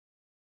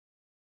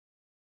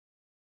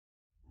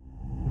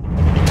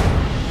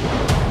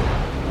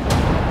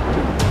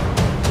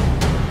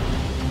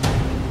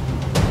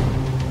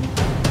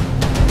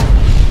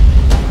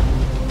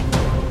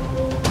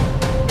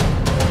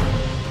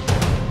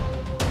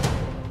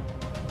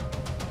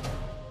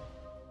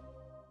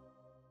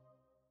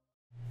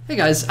Hey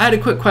guys, I had a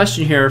quick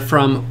question here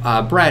from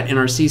Brett in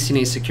our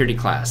CCNA security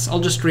class. I'll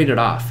just read it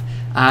off.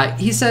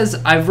 He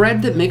says, I've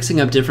read that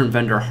mixing up different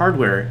vendor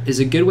hardware is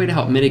a good way to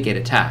help mitigate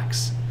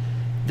attacks.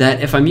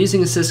 That if I'm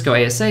using a Cisco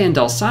ASA and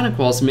Dell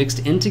SonicWalls mixed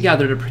in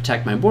together to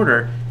protect my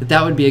border,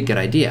 that would be a good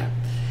idea.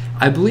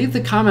 I believe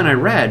the comment I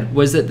read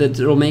was that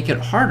it'll make it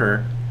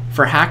harder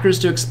for hackers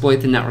to exploit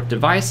the network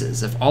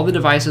devices. If all the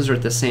devices are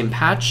at the same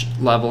patch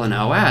level in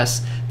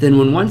OS, then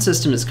when one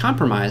system is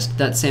compromised,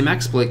 that same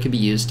exploit could be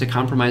used to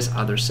compromise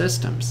other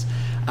systems.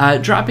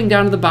 Dropping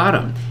down to the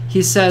bottom,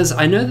 he says,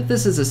 I know that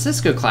this is a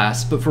Cisco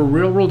class, but for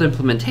real-world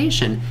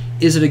implementation,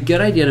 is it a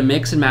good idea to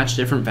mix and match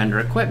different vendor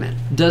equipment?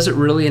 Does it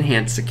really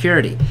enhance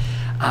security?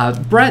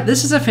 Brett,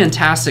 this is a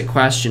fantastic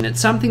question.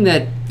 It's something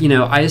that,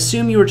 I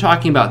assume you were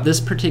talking about this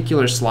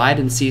particular slide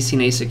in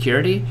CCNA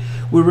security.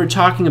 We were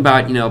talking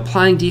about,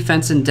 applying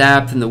defense in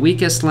depth and the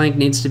weakest link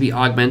needs to be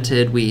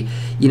augmented. We,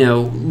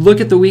 look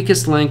at the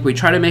weakest link, we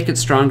try to make it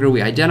stronger,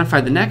 we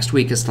identify the next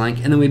weakest link,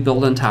 and then we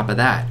build on top of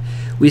that.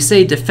 We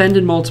say defend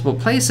in multiple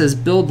places,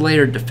 build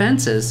layered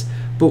defenses,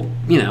 but,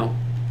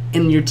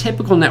 in your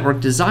typical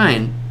network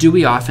design, do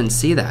we often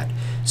see that?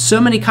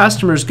 So many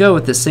customers go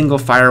with a single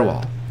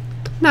firewall.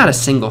 Not a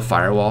single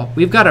firewall.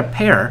 We've got a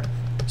pair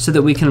so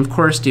that we can, of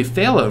course, do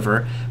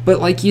failover. But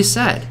like you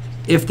said,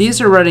 if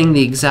these are running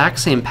the exact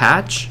same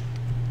patch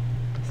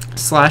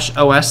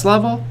 /OS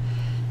level,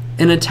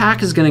 an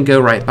attack is going to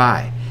go right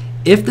by.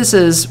 If this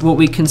is what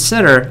we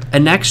consider a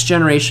next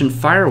generation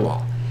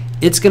firewall,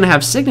 it's going to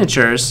have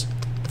signatures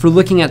for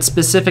looking at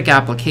specific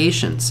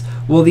applications.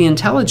 Well, the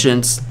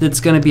intelligence that's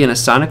going to be in a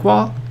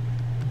SonicWall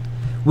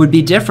would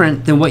be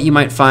different than what you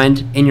might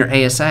find in your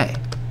ASA.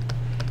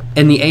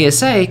 And the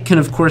ASA can,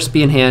 of course,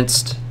 be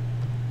enhanced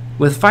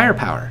with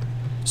firepower.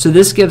 So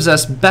this gives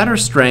us better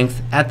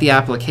strength at the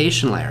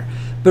application layer.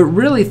 But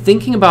really,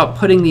 thinking about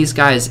putting these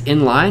guys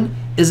in line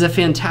is a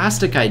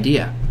fantastic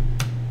idea.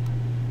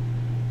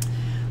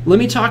 Let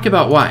me talk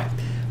about why.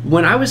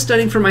 When I was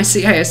studying for my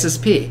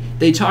CISSP,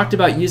 they talked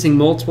about using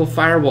multiple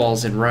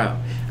firewalls in row.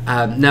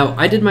 Now,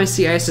 I did my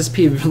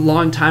CISSP a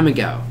long time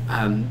ago.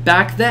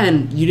 Back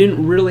then, you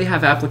didn't really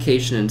have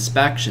application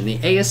inspection.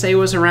 The ASA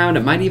was around.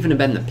 It might even have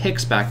been the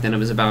PICs back then. It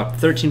was about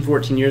 13,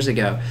 14 years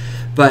ago.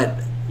 But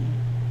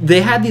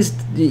they had these,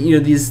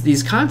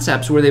 these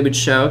concepts where they would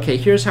show, okay,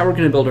 here's how we're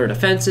going to build our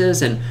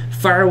defenses, and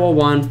firewall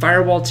 1,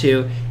 firewall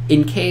 2.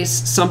 In case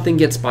something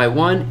gets by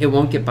one, it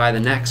won't get by the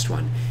next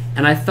one.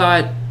 And I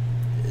thought,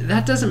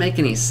 that doesn't make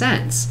any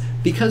sense.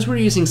 Because we're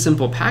using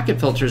simple packet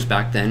filters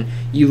back then,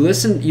 you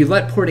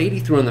let port 80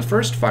 through on the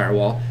first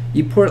firewall,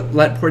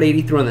 let port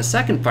 80 through on the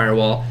second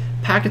firewall,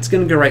 packet's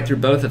going to go right through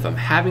both of them.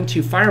 Having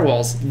two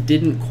firewalls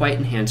didn't quite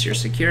enhance your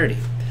security.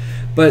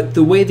 But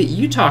the way that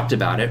you talked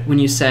about it, when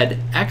you said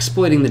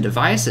exploiting the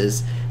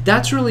devices,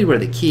 that's really where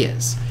the key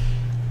is.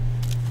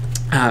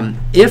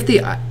 If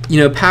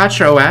the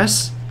patch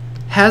OS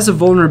has a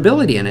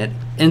vulnerability in it,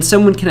 and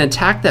someone can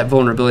attack that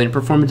vulnerability and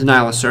perform a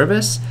denial of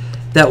service,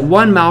 that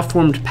one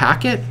malformed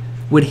packet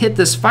would hit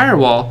this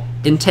firewall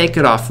and take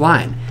it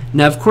offline.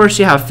 Now, of course,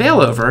 you have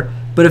failover,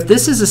 but if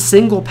this is a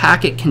single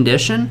packet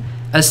condition,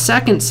 a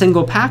second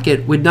single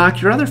packet would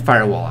knock your other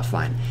firewall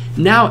offline.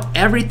 Now,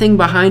 everything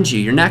behind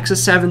you, your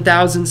Nexus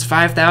 7000s,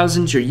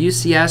 5000s, your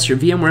UCS, your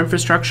VMware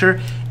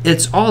infrastructure,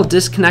 it's all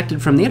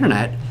disconnected from the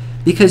internet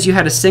because you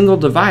had a single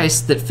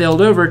device that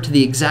failed over to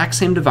the exact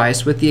same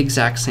device with the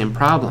exact same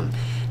problem.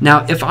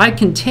 Now, if I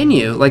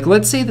continue, like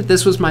let's say that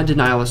this was my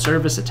denial of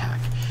service attack.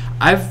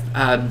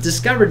 I've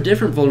discovered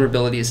different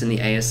vulnerabilities in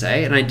the ASA,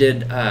 and I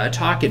did a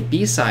talk at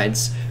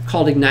B-Sides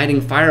called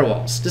Igniting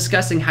Firewalls,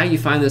 discussing how you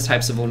find those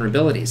types of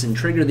vulnerabilities and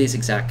trigger these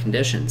exact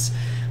conditions.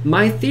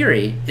 My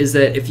theory is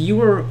that if you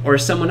were, or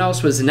someone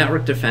else was a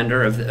network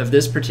defender of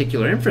this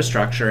particular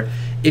infrastructure,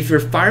 if your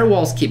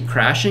firewalls keep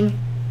crashing,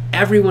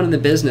 everyone in the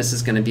business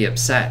is going to be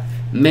upset.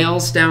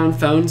 Mail's down,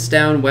 phone's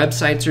down,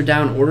 websites are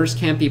down, orders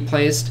can't be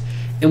placed,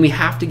 and we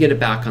have to get it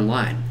back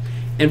online.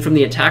 And from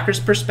the attacker's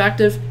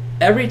perspective,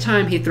 every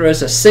time he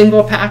throws a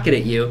single packet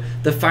at you,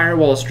 the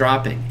firewall is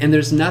dropping, and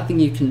there's nothing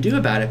you can do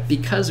about it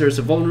because there's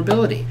a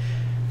vulnerability.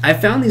 I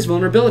found these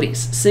vulnerabilities,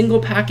 single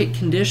packet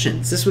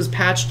conditions. This was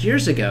patched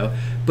years ago,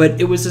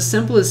 but it was as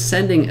simple as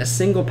sending a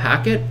single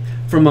packet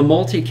from a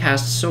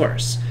multicast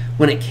source.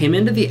 When it came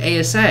into the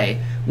ASA,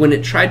 when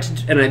it tried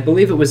to, and I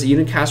believe it was a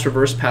unicast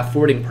reverse path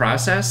forwarding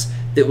process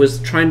that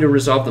was trying to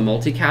resolve the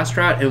multicast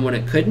route, and when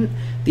it couldn't,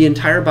 the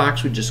entire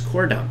box would just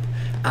core dump.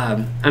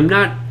 I'm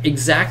not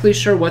exactly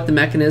sure what the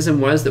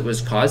mechanism was that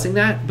was causing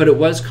that, but it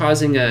was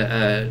causing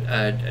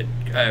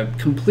a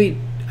complete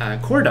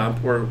core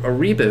dump or a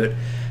reboot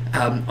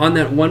on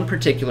that one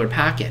particular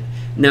packet.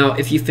 Now,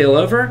 if you fail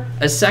over,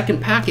 a second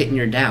packet and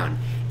you're down.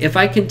 If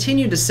I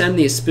continue to send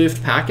these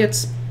spoofed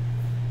packets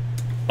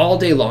all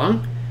day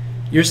long,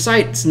 your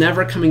site's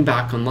never coming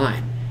back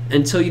online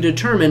until you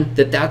determine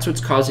that that's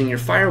what's causing your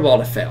firewall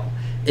to fail.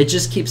 It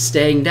just keeps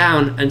staying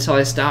down until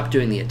I stop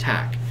doing the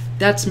attack.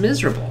 That's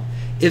miserable.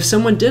 If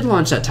someone did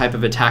launch that type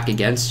of attack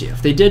against you,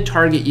 if they did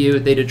target you,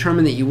 they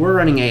determined that you were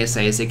running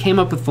ASAs, they came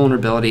up with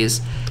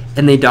vulnerabilities,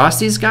 and they DOS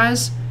these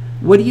guys,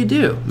 what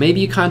do? Maybe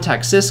you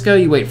contact Cisco,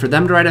 you wait for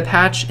them to write a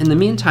patch. In the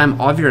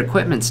meantime, all of your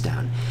equipment's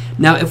down.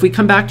 Now, if we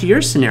come back to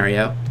your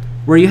scenario,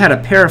 where you had a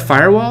pair of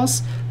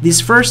firewalls,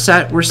 these first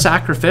set were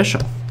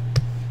sacrificial.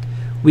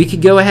 We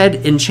could go ahead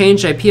and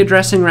change IP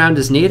addressing around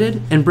as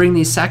needed and bring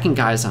these second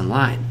guys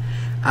online.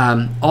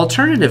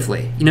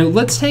 Alternatively,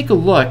 let's take a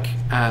look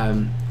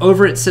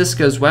over at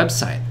Cisco's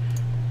website.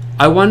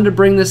 I wanted to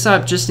bring this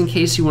up just in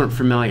case you weren't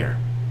familiar.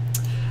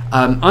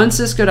 On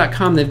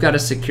Cisco.com, they've got a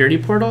security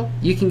portal.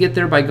 You can get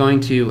there by going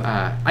to,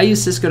 I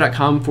use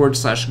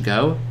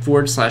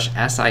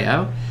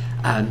cisco.com/go/SIO,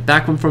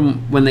 back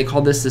from when they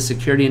called this the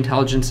Security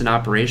Intelligence and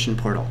Operation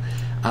Portal.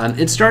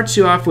 It starts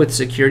you off with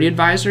security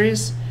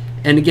advisories.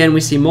 And again, we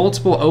see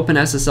multiple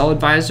OpenSSL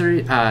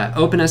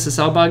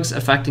bugs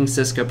affecting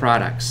Cisco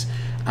products.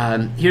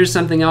 Here's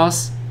something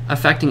else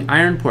affecting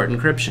iron port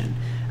encryption.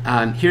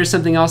 Here's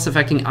something else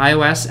affecting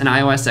iOS and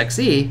iOS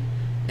XE,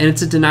 and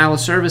it's a denial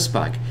of service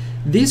bug.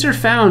 These are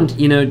found,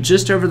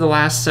 just over the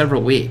last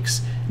several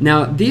weeks.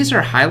 Now, these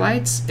are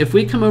highlights. If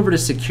we come over to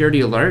security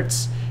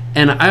alerts,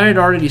 and I had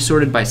already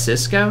sorted by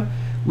Cisco,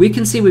 we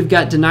can see we've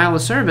got denial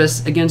of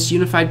service against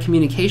Unified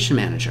Communication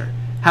Manager.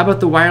 How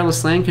about the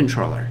wireless LAN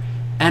controller?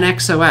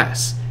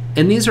 NXOS.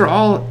 And these are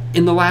all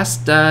in the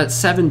last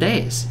 7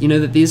 days,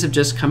 that these have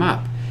just come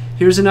up.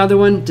 Here's another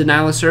one,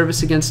 denial of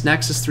service against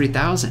Nexus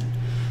 3000.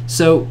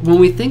 So when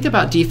we think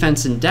about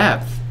defense in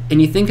depth, and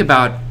you think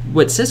about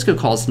what Cisco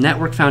calls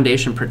network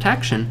foundation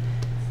protection,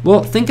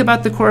 well, think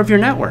about the core of your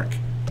network.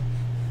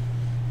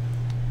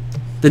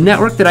 The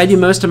network that I do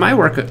most of my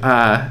work,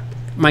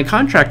 my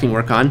contracting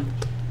work on,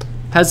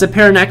 has a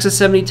pair of Nexus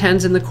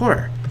 7010s in the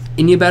core.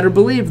 And you better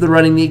believe they're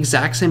running the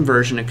exact same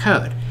version of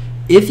code.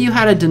 If you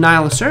had a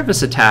denial of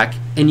service attack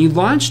and you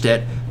launched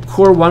it,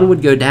 core 1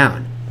 would go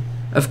down.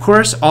 Of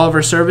course, all of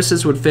our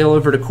services would fail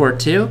over to core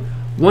 2.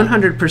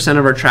 100%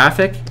 of our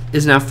traffic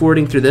is now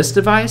forwarding through this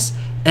device.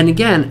 And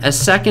again, a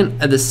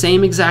second of the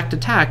same exact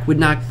attack would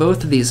knock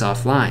both of these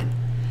offline.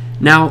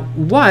 Now,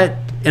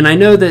 and I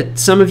know that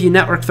some of you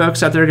network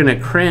folks out there are going to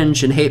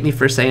cringe and hate me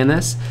for saying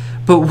this,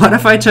 but what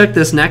if I took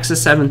this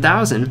Nexus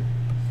 7000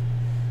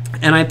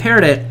 and I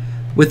paired it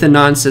with a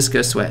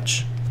non-Cisco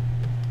switch?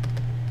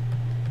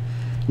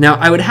 Now,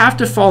 I would have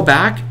to fall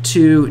back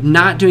to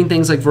not doing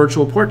things like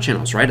virtual port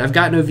channels, right? I've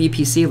got no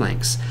VPC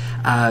links.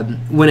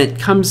 When it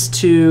comes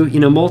to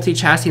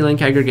multi-chassis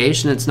link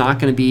aggregation, it's not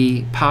going to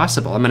be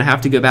possible. I'm going to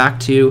have to go back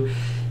to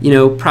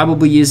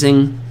probably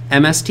using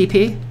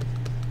MSTP.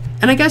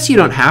 And I guess you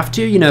don't have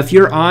to. If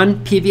you're on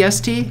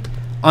PVST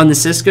on the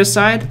Cisco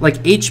side,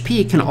 like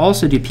HP can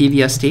also do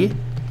PVST.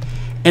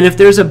 And if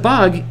there's a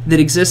bug that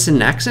exists in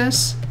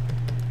Nexus,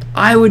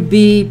 I would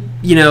be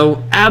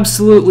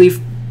absolutely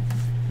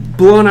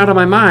blown out of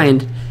my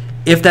mind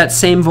if that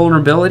same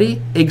vulnerability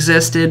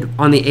existed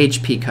on the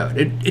HP code.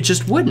 It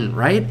just wouldn't,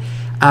 right?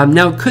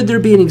 Now, could there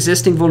be an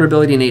existing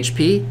vulnerability in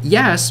HP?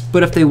 Yes,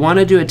 but if they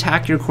wanted to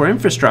attack your core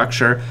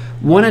infrastructure,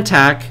 one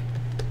attack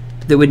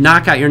that would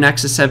knock out your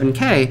Nexus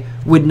 7K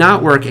would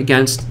not work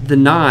against the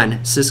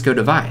non-Cisco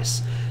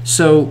device.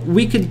 So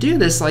we could do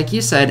this, like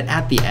you said,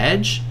 at the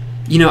edge.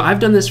 I've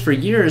done this for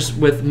years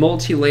with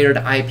multi-layered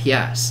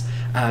IPS.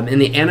 In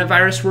the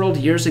antivirus world,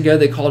 years ago,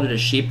 they called it a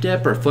sheep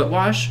dip or foot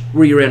wash,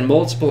 where you ran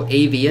multiple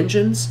AV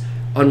engines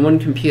on one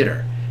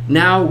computer.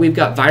 Now we've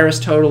got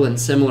VirusTotal and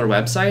similar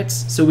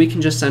websites, so we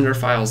can just send our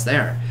files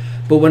there.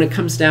 But when it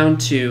comes down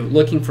to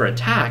looking for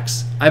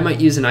attacks, I might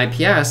use an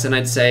IPS and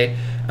I'd say,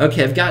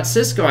 okay, I've got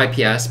Cisco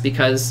IPS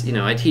because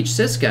I teach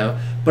Cisco,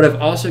 but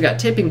I've also got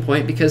Tipping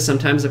Point because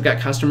sometimes I've got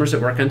customers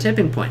that work on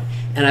Tipping Point.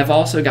 And I've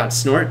also got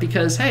Snort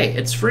because, hey,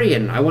 it's free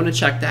and I want to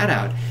check that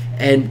out.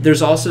 And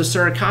there's also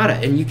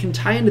Suricata, and you can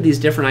tie into these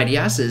different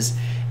IDSs.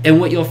 And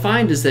what you'll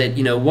find is that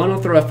one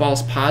will throw a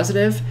false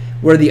positive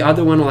where the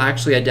other one will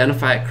actually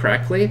identify it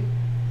correctly.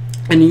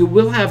 And you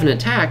will have an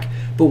attack,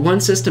 but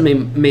one system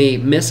may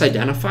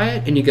misidentify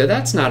it, and you go,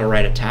 that's not a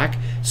right attack.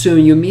 So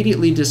you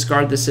immediately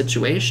discard the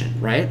situation,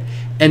 right?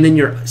 And then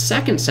your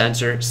second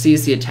sensor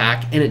sees the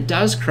attack, and it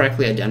does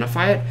correctly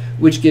identify it,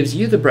 which gives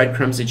you the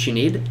breadcrumbs that you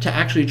need to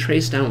actually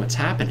trace down what's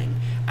happening.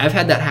 I've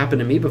had that happen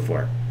to me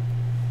before.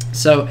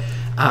 So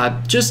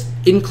just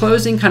in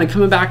closing, kind of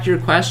coming back to your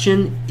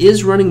question,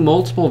 is running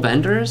multiple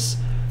vendors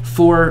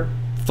for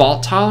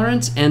fault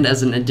tolerance and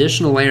as an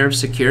additional layer of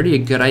security a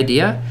good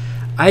idea?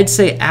 I'd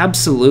say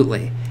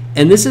absolutely.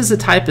 And this is the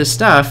type of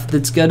stuff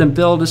that's going to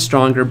build a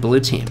stronger blue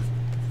team.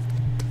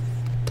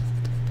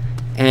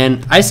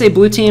 And I say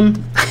blue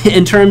team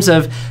in terms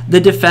of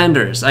the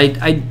defenders.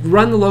 I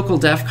run the local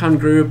DEF CON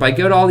group. I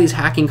go to all these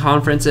hacking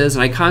conferences,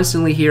 and I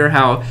constantly hear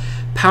how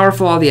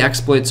powerful all the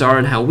exploits are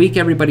and how weak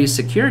everybody's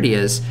security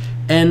is.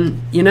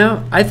 And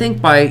I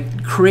think by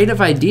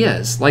creative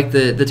ideas, like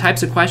the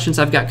types of questions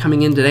I've got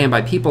coming in today, and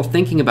by people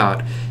thinking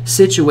about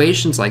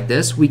situations like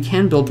this, we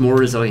can build more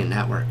resilient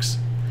networks.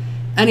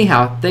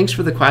 Anyhow, thanks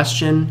for the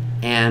question,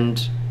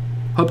 and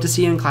hope to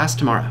see you in class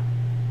tomorrow.